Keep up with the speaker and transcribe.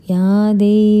या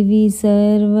देवी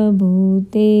सर्वभूतेषु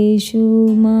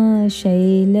मा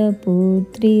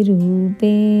शैलपुत्री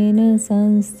रूपेण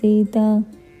संस्थिता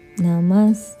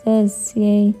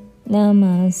नमस्तस्यै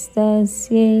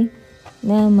नमस्तस्यै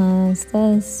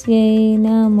नमस्तस्यै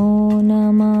नमो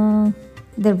नमः.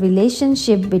 The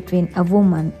relationship between a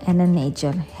woman and a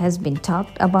nature has been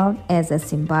talked about as a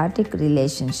symbiotic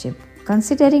relationship.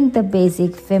 Considering the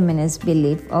basic feminist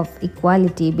belief of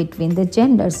equality between the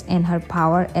genders and her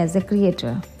power as a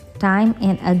creator, time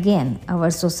and again our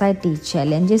society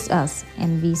challenges us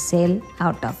and we sail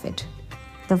out of it.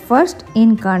 The first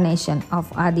incarnation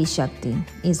of Aadishakti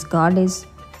is Goddess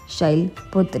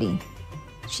Shailputri.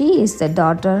 She is the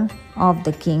daughter of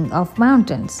the king of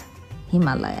mountains,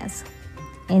 Himalayas.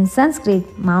 In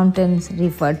Sanskrit, mountains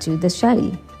refer to the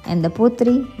Shail and the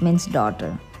Putri means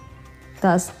daughter.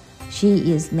 Thus, she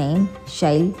is named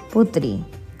Shailputri.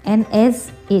 And as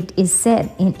it is said,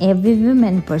 in every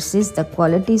woman persists the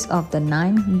qualities of the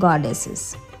 9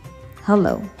 goddesses.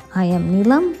 Hello, I am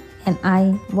Nilam and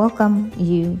I welcome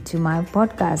you to my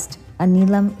podcast, A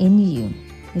Nilam in You.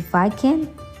 If I can,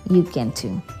 you can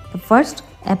too. The first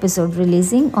episode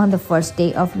releasing on the first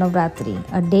day of Navratri,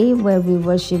 a day where we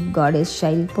worship Goddess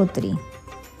Shailputri.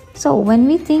 So when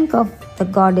we think of the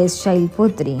Goddess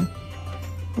Shailputri,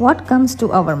 what comes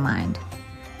to our mind?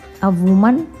 A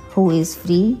woman who is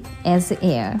free as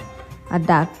air,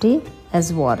 adaptive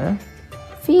as water,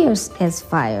 fierce as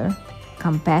fire,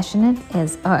 compassionate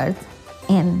as earth,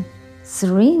 and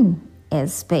serene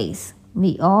as space.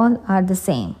 We all are the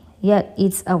same, yet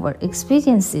it's our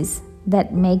experiences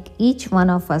that make each one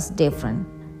of us different.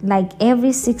 Like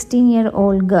every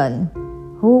 16-year-old girl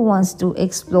who wants to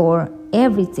explore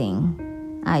everything,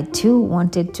 I too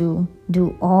wanted to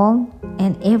do all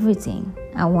and everything.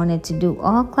 I wanted to do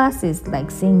all classes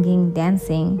like singing,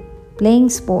 dancing, playing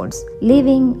sports,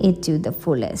 living it to the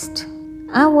fullest.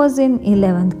 I was in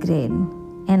 11th grade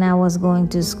and I was going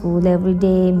to school every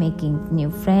day, making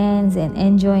new friends and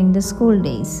enjoying the school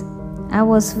days. I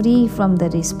was free from the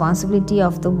responsibility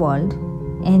of the world,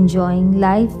 enjoying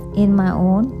life in my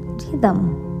own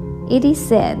rhythm. It is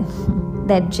said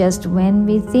that just when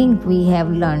we think we have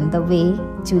learned the way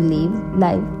to live,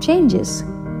 life changes.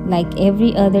 Like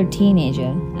every other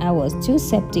teenager, I was too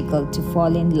skeptical to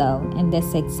fall in love, and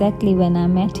that's exactly when I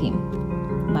met him.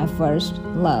 My first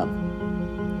love.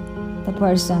 The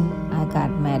person I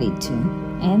got married to,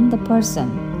 and the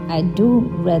person I do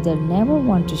rather never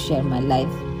want to share my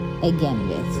life again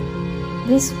with.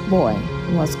 This boy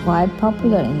was quite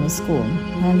popular in his school,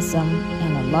 handsome,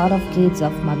 and a lot of kids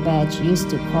of my batch used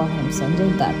to call him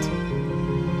Sanjay Dutt.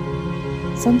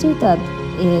 Sanjay Dutt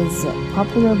is a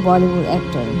popular Bollywood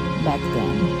actor back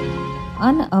then.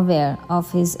 Unaware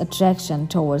of his attraction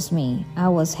towards me, I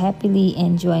was happily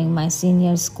enjoying my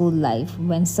senior school life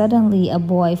when suddenly a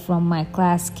boy from my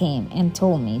class came and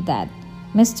told me that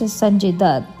Mr. Sanjay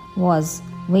Dutt was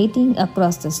waiting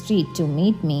across the street to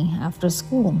meet me after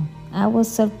school. I was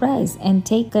surprised and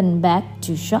taken back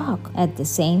to shock at the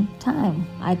same time.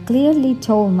 I clearly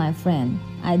told my friend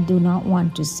I do not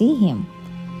want to see him.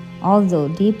 Although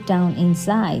deep down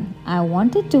inside, I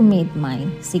wanted to meet my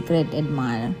secret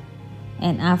admirer.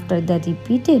 And after the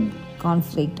repeated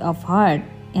conflict of heart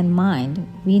and mind,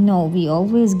 we know we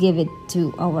always give it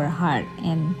to our heart,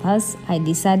 and thus I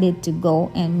decided to go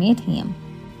and meet him.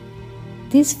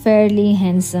 This fairly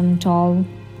handsome, tall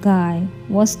guy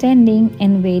was standing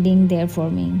and waiting there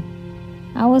for me.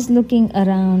 I was looking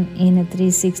around in a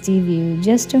 360 view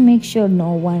just to make sure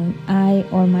no one I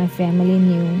or my family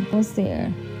knew was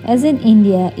there. As in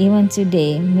India, even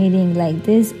today, meeting like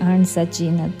this aren't such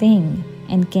a thing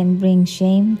and can bring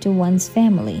shame to one's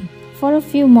family. For a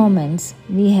few moments,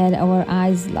 we had our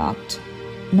eyes locked.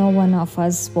 No one of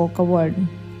us spoke a word.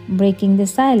 Breaking the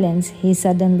silence, he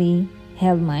suddenly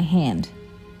held my hand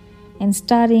and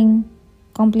starting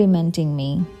complimenting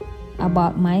me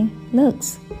about my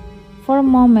looks. For a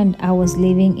moment, I was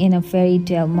living in a fairy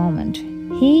tale moment.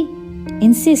 He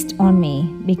insisted on me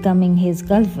becoming his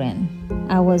girlfriend.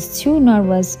 I was too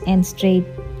nervous and straight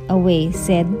away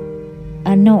said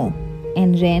a no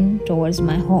and ran towards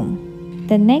my home.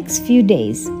 The next few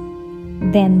days,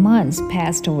 then months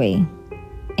passed away,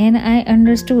 and I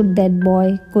understood that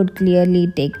boy could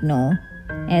clearly take no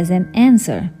as an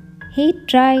answer. He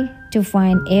tried to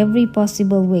find every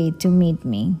possible way to meet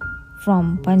me,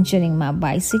 from puncturing my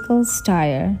bicycle's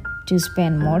tire to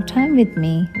spend more time with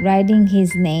me, writing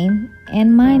his name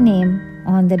and my name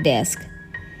on the desk,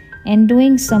 and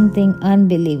doing something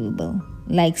unbelievable,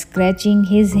 like scratching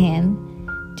his hand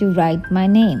to write my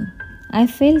name. I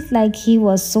felt like he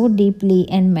was so deeply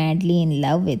and madly in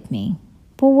love with me.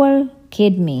 Poor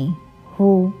kid me,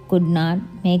 who could not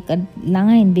make a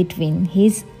line between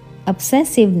his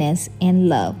obsessiveness and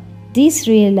love. This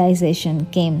realization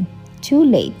came too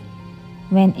late,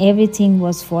 when everything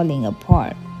was falling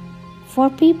apart. For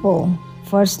people,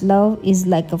 first love is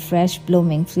like a fresh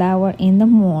blooming flower in the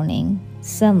morning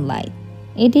sunlight.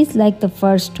 It is like the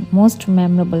first, most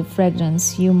memorable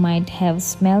fragrance you might have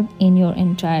smelled in your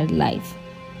entire life.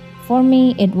 For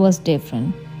me, it was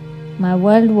different. My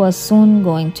world was soon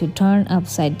going to turn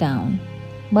upside down.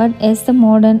 But as the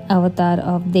modern avatar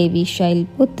of Devi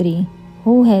Shailputri,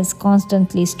 who has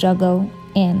constantly struggled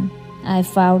and I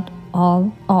fought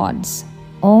all odds.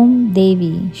 Om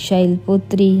Devi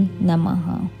Shailputri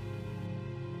Namaha.